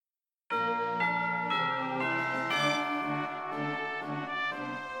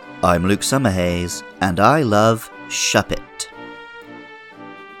I'm Luke Summerhays, and I love Shuppet.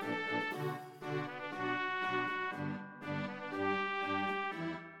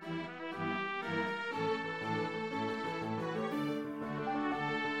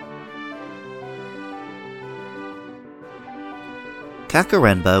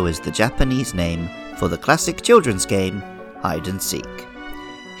 Kakarenbo is the Japanese name for the classic children's game hide and seek.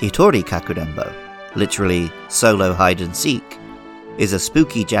 Hitori Kakarenbo, literally solo hide and seek, is a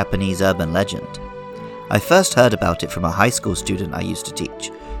spooky Japanese urban legend. I first heard about it from a high school student I used to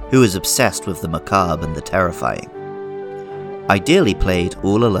teach, who was obsessed with the macabre and the terrifying. Ideally played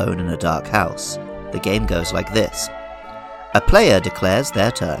all alone in a dark house, the game goes like this. A player declares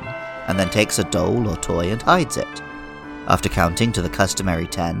their turn, and then takes a doll or toy and hides it. After counting to the customary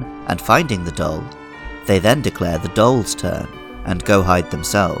 10 and finding the doll, they then declare the doll's turn and go hide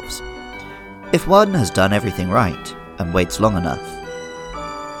themselves. If one has done everything right and waits long enough,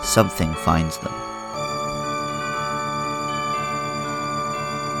 something finds them.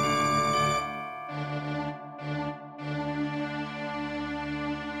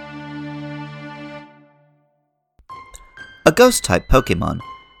 A ghost-type Pokemon,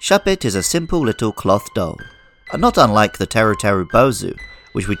 Shuppet is a simple little cloth doll, not unlike the Teruteru Bozu,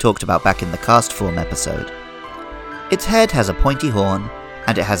 which we talked about back in the cast form episode. Its head has a pointy horn,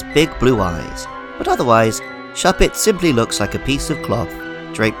 and it has big blue eyes, but otherwise, Shuppet simply looks like a piece of cloth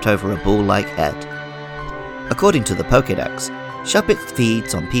draped over a ball-like head. According to the Pokédex, Shuppet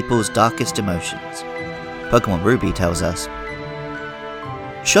feeds on people's darkest emotions. Pokemon Ruby tells us,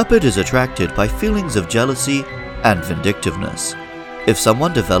 Shuppet is attracted by feelings of jealousy and vindictiveness. If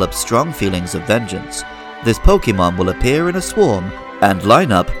someone develops strong feelings of vengeance, this Pokemon will appear in a swarm and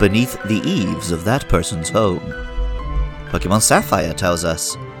line up beneath the eaves of that person's home. Pokemon Sapphire tells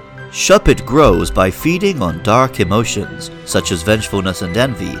us, Shuppet grows by feeding on dark emotions, such as vengefulness and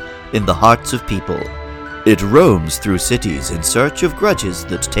envy, in the hearts of people. It roams through cities in search of grudges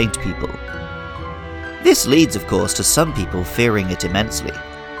that taint people. This leads, of course, to some people fearing it immensely.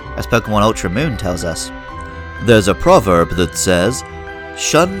 As Pokemon Ultra Moon tells us, there's a proverb that says,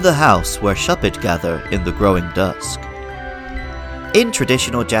 shun the house where Shuppet gather in the growing dusk. In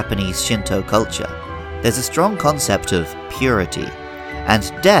traditional Japanese Shinto culture, there's a strong concept of purity,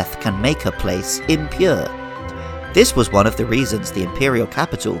 and death can make a place impure. This was one of the reasons the imperial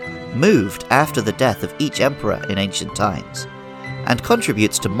capital moved after the death of each emperor in ancient times, and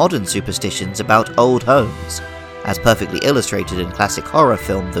contributes to modern superstitions about old homes, as perfectly illustrated in classic horror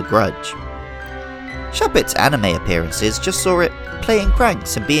film The Grudge. Shuppet's anime appearances just saw it playing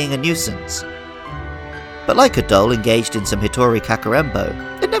pranks and being a nuisance. But like a doll engaged in some Hitori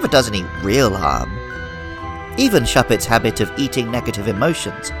Kakarenbo, it never does any real harm. Even Shuppet's habit of eating negative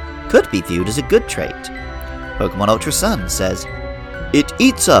emotions could be viewed as a good trait. Pokemon Ultra Sun says, it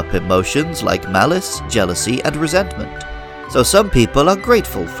eats up emotions like malice, jealousy, and resentment, so some people are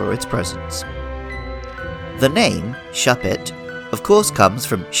grateful for its presence. The name, Shuppet, of course comes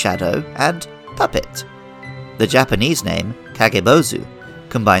from shadow and puppet. The Japanese name, Kagebozu,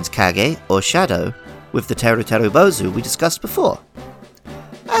 combines kage, or shadow, with the Teruteru Bozu we discussed before.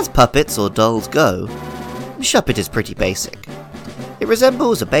 As puppets or dolls go, Shuppet is pretty basic. It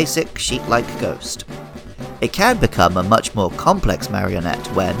resembles a basic sheet-like ghost. It can become a much more complex marionette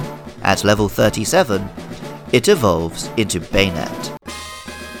when, at level 37, it evolves into Banette.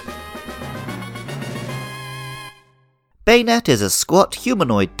 Banette is a squat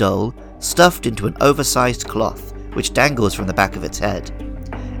humanoid doll stuffed into an oversized cloth, which dangles from the back of its head.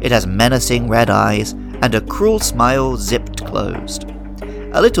 It has menacing red eyes and a cruel smile zipped closed.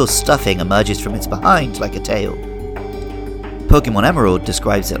 A little stuffing emerges from its behind like a tail. Pokemon Emerald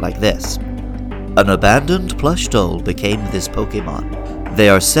describes it like this. An abandoned plush doll became this Pokemon. They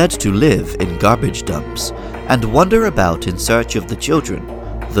are said to live in garbage dumps and wander about in search of the children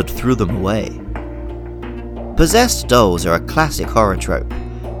that threw them away. Possessed dolls are a classic horror trope,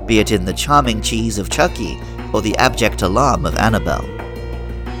 be it in the charming cheese of Chucky or the abject alarm of Annabelle.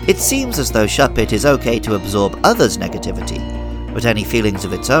 It seems as though Shuppet is okay to absorb others' negativity, but any feelings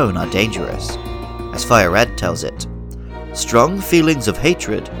of its own are dangerous. As Fire Red tells it, strong feelings of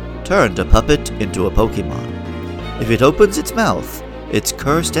hatred turned a puppet into a Pokemon. If it opens its mouth, its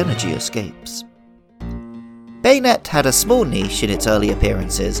cursed energy escapes. Banette had a small niche in its early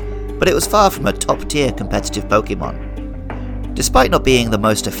appearances, but it was far from a top-tier competitive Pokemon. Despite not being the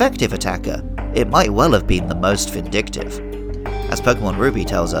most effective attacker, it might well have been the most vindictive. As Pokemon Ruby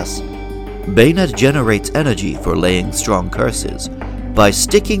tells us, Banette generates energy for laying strong curses by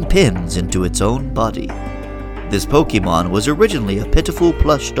sticking pins into its own body. This Pokemon was originally a pitiful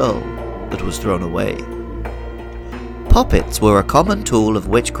plush doll that was thrown away. Poppets were a common tool of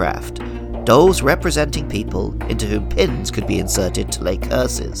witchcraft, dolls representing people into whom pins could be inserted to lay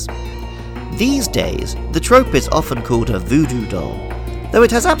curses. These days, the trope is often called a voodoo doll, though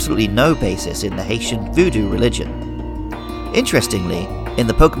it has absolutely no basis in the Haitian voodoo religion. Interestingly, in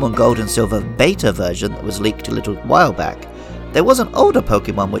the Pokemon Gold and Silver beta version that was leaked a little while back, there was an older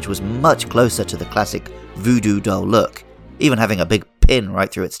Pokemon which was much closer to the classic voodoo doll look, even having a big pin right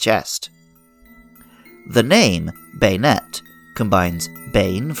through its chest. The name, Banette, combines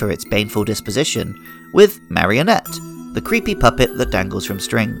Bane for its baneful disposition with Marionette, the creepy puppet that dangles from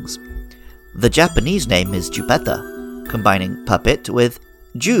strings. The Japanese name is Jupetta, combining puppet with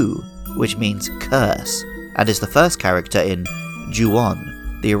Ju, which means curse, and is the first character in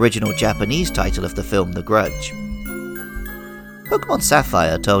Ju-On, the original Japanese title of the film The Grudge. Pokemon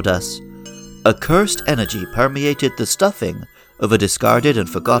Sapphire told us, "A cursed energy permeated the stuffing of a discarded and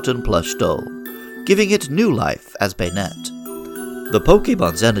forgotten plush doll, giving it new life as Banette. The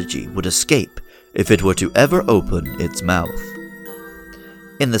Pokemon's energy would escape if it were to ever open its mouth."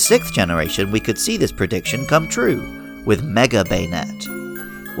 In the 6th generation, we could see this prediction come true with Mega Banette.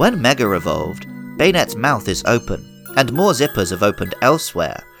 When Mega evolved, Banette's mouth is open, and more zippers have opened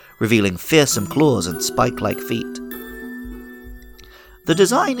elsewhere, revealing fearsome claws and spike-like feet. The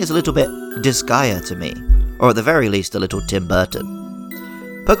design is a little bit Disgaea to me, or at the very least a little Tim Burton.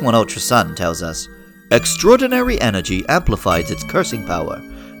 Pokemon Ultra Sun tells us, "Extraordinary energy amplifies its cursing power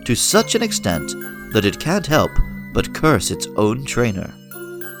to such an extent that it can't help but curse its own trainer."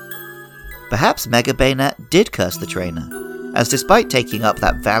 Perhaps Mega Banette did curse the trainer, as despite taking up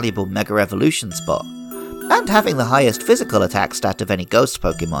that valuable Mega Evolution spot, and having the highest physical attack stat of any Ghost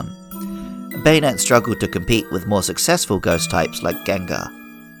Pokemon, Banette struggled to compete with more successful Ghost types like Gengar.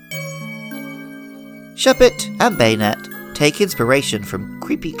 Shuppet and Banette take inspiration from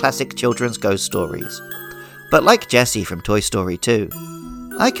creepy classic children's ghost stories, but like Jessie from Toy Story 2,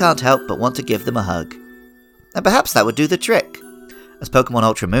 I can't help but want to give them a hug. And perhaps that would do the trick. As Pokemon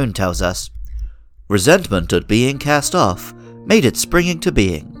Ultra Moon tells us, "Resentment at being cast off made it spring into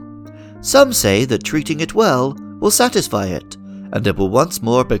being. Some say that treating it well will satisfy it, and it will once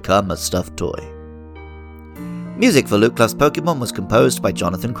more become a stuffed toy." Music for Luke Loves Pokemon was composed by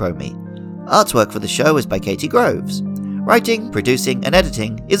Jonathan Cromie. Artwork for the show is by Katie Groves. Writing, producing, and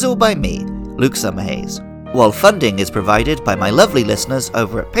editing is all by me, Luke Summerhays, while funding is provided by my lovely listeners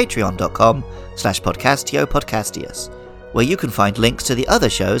over at patreon.com/podcastio-podcastius, where you can find links to the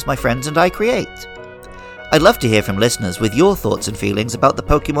other shows my friends and I create. I'd love to hear from listeners with your thoughts and feelings about the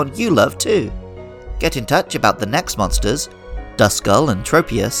Pokemon you love too. Get in touch about the next monsters, Duskull and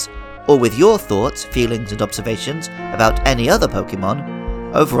Tropius, or with your thoughts, feelings, and observations about any other Pokemon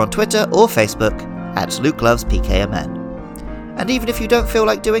over on Twitter or Facebook at LukeLovesPKMN. And even if you don't feel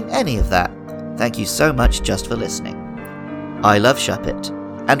like doing any of that, thank you so much just for listening. I love Shuppet,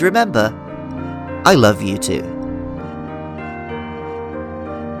 and remember, I love you too.